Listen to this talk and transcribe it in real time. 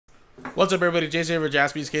What's up, everybody? Jason here for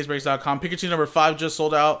JaspysCaseBreaks.com. Pikachu number 5 just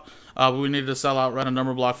sold out. We needed to sell out random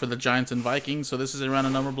number block for the Giants and Vikings. So this is a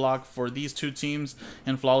random number block for these two teams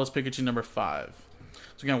in Flawless Pikachu number 5.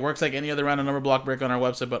 So again, it works like any other random number block break on our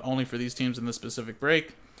website, but only for these teams in this specific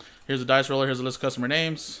break. Here's a dice roller. Here's a list of customer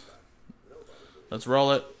names. Let's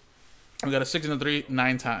roll it. We got a 6 and a 3,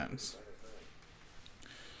 9 times.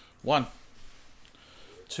 1,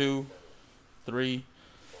 2, 3,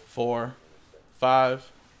 4,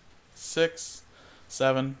 5, 6,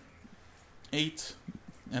 7, 8,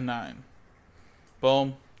 and 9.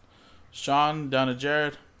 Boom. Sean down to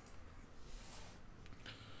Jared.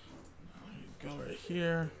 Go right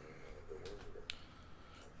here.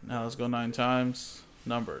 Now let's go 9 times.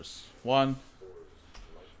 Numbers 1,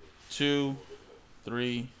 2,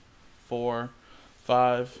 3, 4,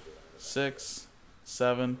 5, 6,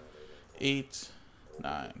 7, 8,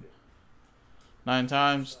 9. 9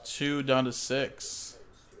 times, 2 down to 6.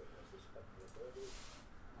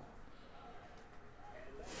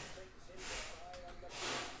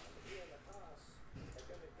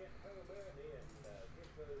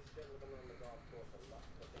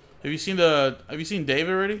 Have you seen Dave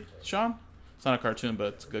already, Sean? It's not a cartoon,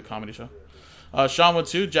 but it's a good comedy show. Sean with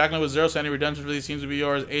 2, Jacqueline with 0, so any redemption for these teams would be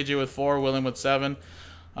yours. AJ with 4, William with 7,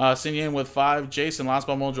 Sinyan with 5, Jason, Last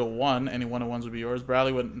Ball Mojo 1, any 1-on-1s would be yours.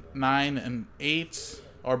 Bradley with 9 and 8,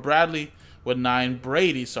 or Bradley with 9,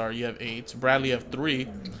 Brady, sorry, you have 8, Bradley have 3,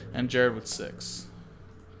 and Jared with 6.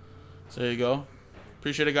 So there you go.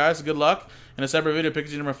 Appreciate it, guys. Good luck. In a separate video,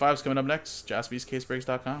 Pikachu number 5 is coming up next.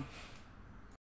 JaspysCaseBreaks.com.